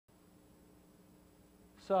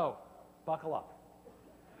So, buckle up.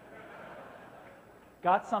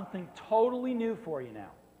 Got something totally new for you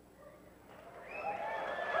now.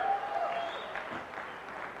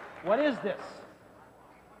 What is this?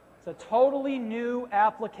 It's a totally new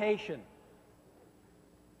application.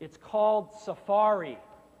 It's called Safari.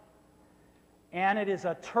 And it is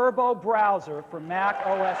a turbo browser for Mac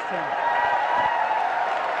OS X.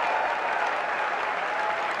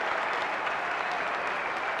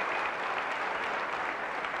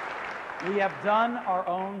 We have done our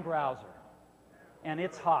own browser, and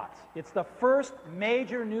it's hot. It's the first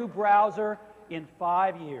major new browser in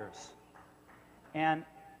 5 years, and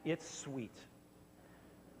it's sweet.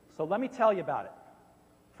 So let me tell you about it.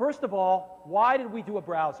 First of all, why did we do a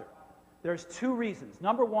browser? There's 2 reasons.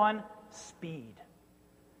 Number 1, speed.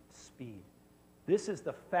 Speed. This is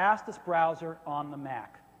the fastest browser on the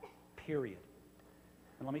Mac, period.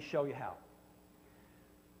 And let me show you how.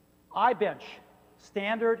 iBench,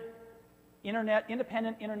 standard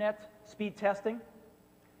independent internet speed testing.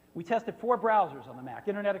 We tested 4 browsers on the Mac.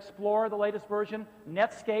 Internet Explorer, the latest version,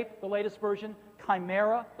 Netscape, the latest version,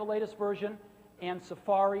 Chimera, the latest version, and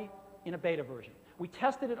Safari in a beta version. We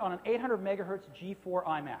tested it on an 800 megahertz G4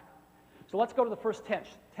 iMac. So let's go to the first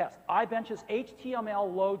test, iBench's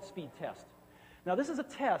HTML load speed test. Now this is a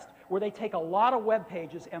test where they take a lot of web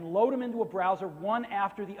pages and load them into a browser one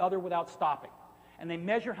after the other without stopping. And they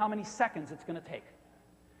measure how many seconds it's going to take.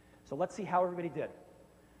 So let's see how everybody did.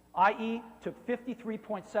 IE took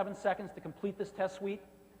 53.7 seconds to complete this test suite.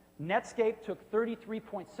 Netscape took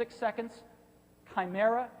 33.6 seconds.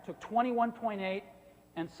 Chimera took 21.8.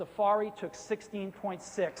 And Safari took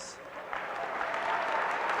 16.6.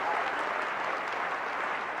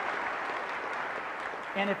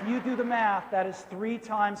 And if you do the math, that is 3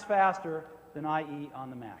 times faster than IE on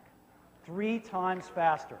the Mac. 3 times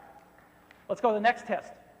faster. Let's go to the next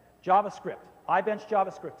test, JavaScript. iBench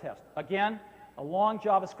JavaScript test. Again, a long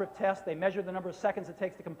JavaScript test. They measure the number of seconds it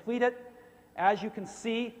takes to complete it. As you can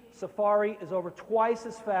see, Safari is over twice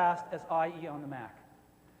as fast as IE on the Mac.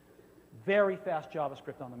 Very fast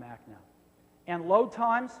JavaScript on the Mac now. And load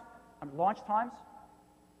times, launch times,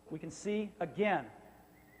 we can see, again,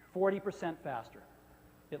 40% faster.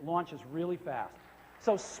 It launches really fast.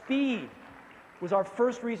 So speed was our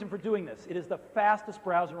first reason for doing this. It is the fastest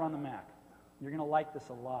browser on the Mac. You're going to like this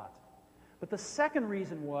a lot. But the second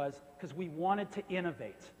reason was because we wanted to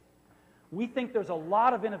innovate. We think there's a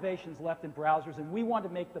lot of innovations left in browsers, and we want to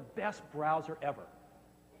make the best browser ever.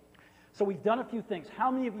 So we've done a few things. How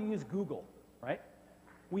many of you use Google, right?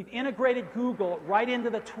 We've integrated Google right into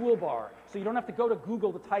the toolbar, so you don't have to go to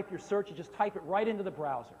Google to type your search. You just type it right into the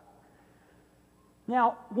browser.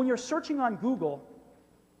 Now, when you're searching on Google,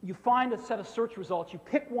 you find a set of search results. You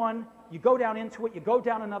pick one, you go down into it, you go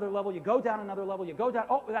down another level, you go down another level, you go down,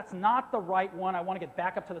 oh, that's not the right one. I want to get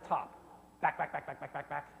back up to the top. Back,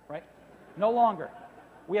 right? No longer.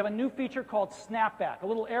 We have a new feature called Snapback. A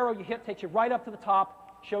little arrow you hit takes you right up to the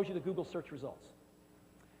top, shows you the Google search results.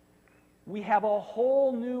 We have a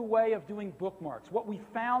whole new way of doing bookmarks. What we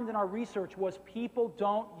found in our research was people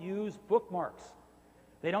don't use bookmarks.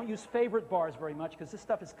 They don't use favorite bars very much because this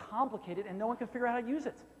stuff is complicated and no one can figure out how to use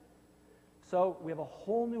it. So we have a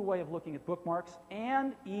whole new way of looking at bookmarks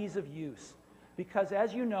and ease of use. Because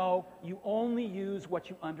as you know, you only use what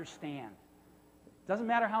you understand. It doesn't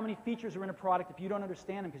matter how many features are in a product if you don't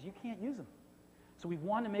understand them because you can't use them. So we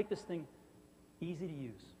want to make this thing easy to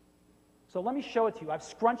use. So let me show it to you. I've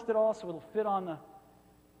scrunched it all so it'll fit on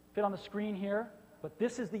the screen here. But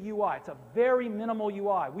this is the UI. It's a very minimal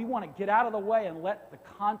UI. We want to get out of the way and let the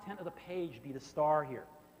content of the page be the star here.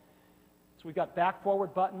 So we've got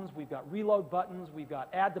back-forward buttons, we've got reload buttons, we've got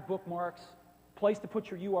add to bookmarks, place to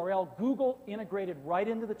put your URL. Google integrated right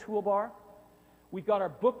into the toolbar. We've got our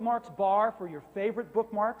bookmarks bar for your favorite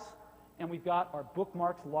bookmarks, and we've got our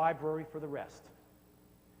bookmarks library for the rest.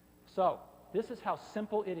 So this is how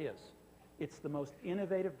simple it is. It's the most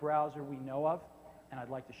innovative browser we know of, and I'd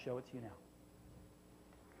like to show it to you now.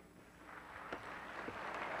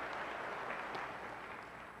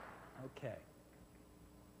 Okay.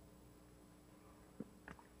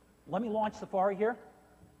 Let me launch Safari here.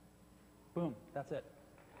 Boom, that's it.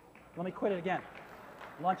 Let me quit it again.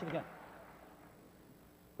 Launch it again.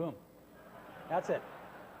 Boom. That's it.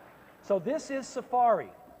 So this is Safari.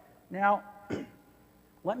 Now,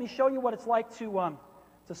 let me show you what it's like to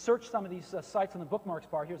search some of these sites on the bookmarks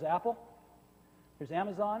bar. Here's Apple. Here's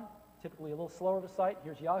Amazon, typically a little slower of a site.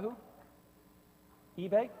 Here's Yahoo.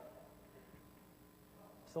 eBay.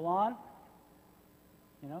 Salon,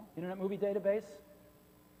 Internet Movie Database,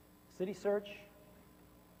 City Search,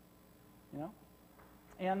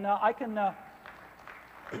 and I can,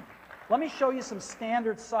 Let me show you some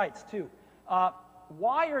standard sites, too.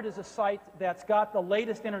 Wired is a site that's got the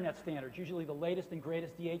latest internet standards, usually the latest and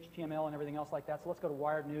greatest DHTML and everything else like that. So let's go to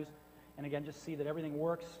Wired News, and again, just see that everything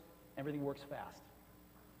works fast.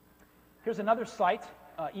 Here's another site,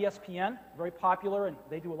 ESPN, very popular, and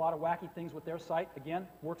they do a lot of wacky things with their site. Again,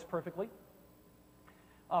 works perfectly.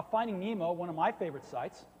 Finding Nemo, one of my favorite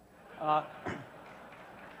sites.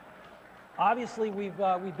 Obviously, we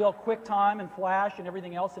built QuickTime and Flash and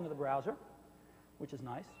everything else into the browser, which is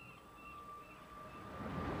nice.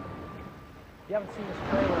 If you haven't seen this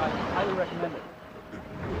trailer, I highly recommend it.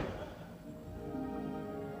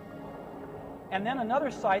 And then another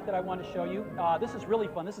site that I want to show you, this is really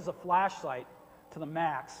fun. This is a Flash site to the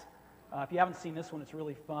max. If you haven't seen this one, it's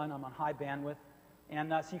really fun. I'm on high bandwidth. And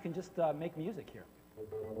so you can just make music here.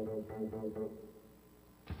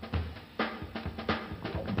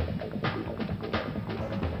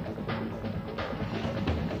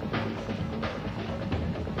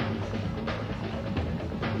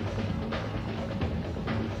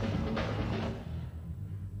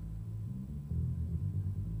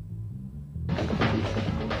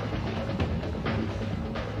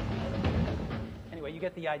 Anyway, you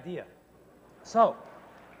get the idea. So,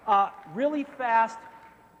 really fast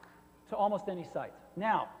to almost any site.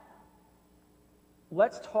 Now,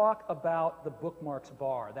 let's talk about the bookmarks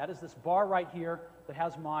bar. That is this bar right here that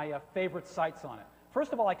has my favorite sites on it.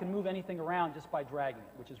 First of all, I can move anything around just by dragging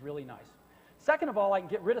it, which is really nice. Second of all, I can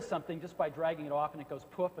get rid of something just by dragging it off, and it goes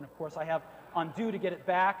poof, and of course I have undo to get it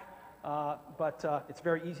back, but it's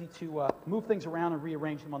very easy to move things around and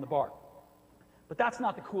rearrange them on the bar. But that's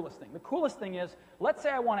not the coolest thing. The coolest thing is, let's say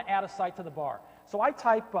I want to add a site to the bar. So I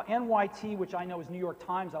type NYT, which I know is New York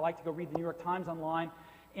Times. I like to go read the New York Times online.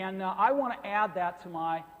 And I want to add that to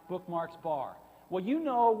my bookmarks bar. Well, you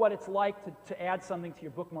know what it's like to add something to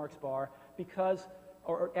your bookmarks bar because,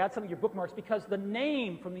 or add something to your bookmarks because the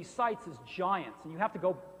name from these sites is giant. And you have to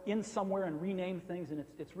go in somewhere and rename things, and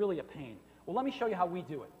it's really a pain. Well, let me show you how we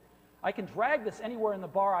do it. I can drag this anywhere in the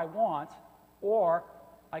bar I want, or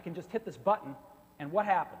I can just hit this button, and what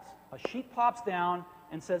happens? A sheet pops down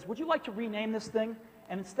and says, would you like to rename this thing?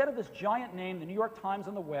 And instead of this giant name, the New York Times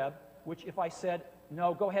on the web, which if I said,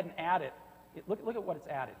 no, go ahead and add it, look at what it's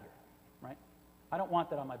added here, right? I don't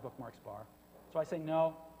want that on my bookmarks bar. So I say,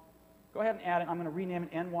 no, go ahead and add it. I'm going to rename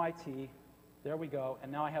it NYT. There we go.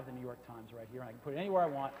 And now I have the New York Times right here, and I can put it anywhere I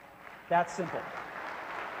want. That's simple.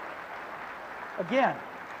 Again,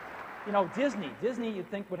 you know, Disney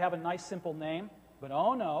you'd think would have a nice, simple name, but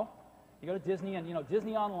oh no. You go to Disney, and you know,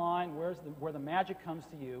 Disney Online, where the magic comes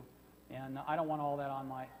to you, and I don't want all that on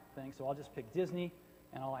my thing, so I'll just pick Disney,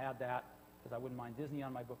 and I'll add that, because I wouldn't mind Disney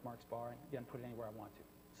on my bookmarks bar, and again, put it anywhere I want to.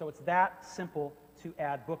 So it's that simple to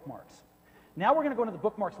add bookmarks. Now we're going to go into the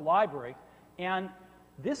bookmarks library, and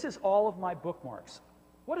this is all of my bookmarks.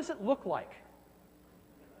 What does it look like?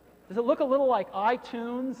 Does it look a little like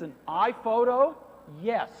iTunes and iPhoto?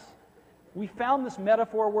 Yes. We found this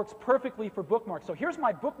metaphor works perfectly for bookmarks. So here's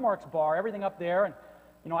my bookmarks bar, everything up there, and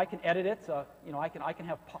you know, I can edit it. You know, I can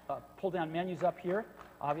have pull-down menus up here,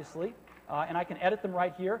 obviously, and I can edit them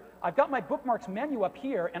right here. I've got my bookmarks menu up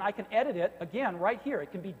here, and I can edit it, again, right here.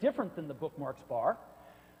 It can be different than the bookmarks bar.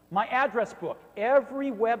 My address book.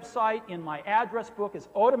 Every website in my address book is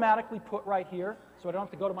automatically put right here, so I don't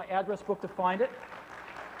have to go to my address book to find it.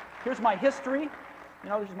 Here's my history. You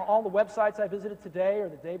know, there's all the websites I visited today or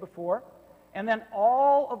the day before. And then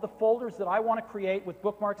all of the folders that I want to create with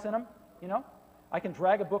bookmarks in them, you know, I can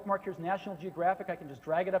drag a bookmark. Here's National Geographic. I can just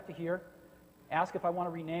drag it up to here, ask if I want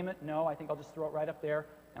to rename it. No, I think I'll just throw it right up there.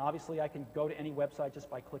 And obviously, I can go to any website just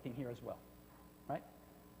by clicking here as well, right?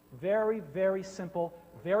 Very, very simple,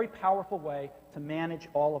 very powerful way to manage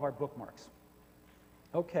all of our bookmarks.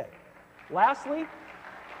 Okay. Lastly,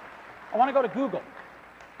 I want to go to Google.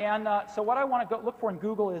 And so what I want to look for in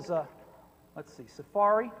Google is, let's see,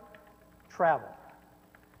 Safari. Travel.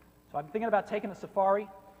 So I'm thinking about taking a Safari,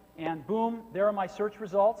 and boom, there are my search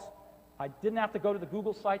results. I didn't have to go to the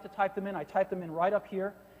Google site to type them in. I typed them in right up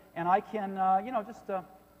here, and I can, you know, just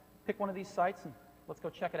pick one of these sites, and let's go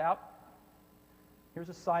check it out. Here's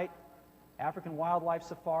a site, African Wildlife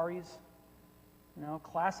Safaris, you know,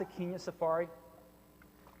 classic Kenya Safari.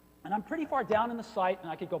 And I'm pretty far down in the site, and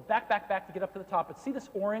I could go back to get up to the top. But see this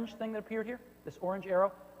orange thing that appeared here? This orange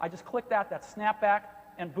arrow? I just click that, that's snap back,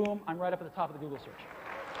 and boom, I'm right up at the top of the Google search.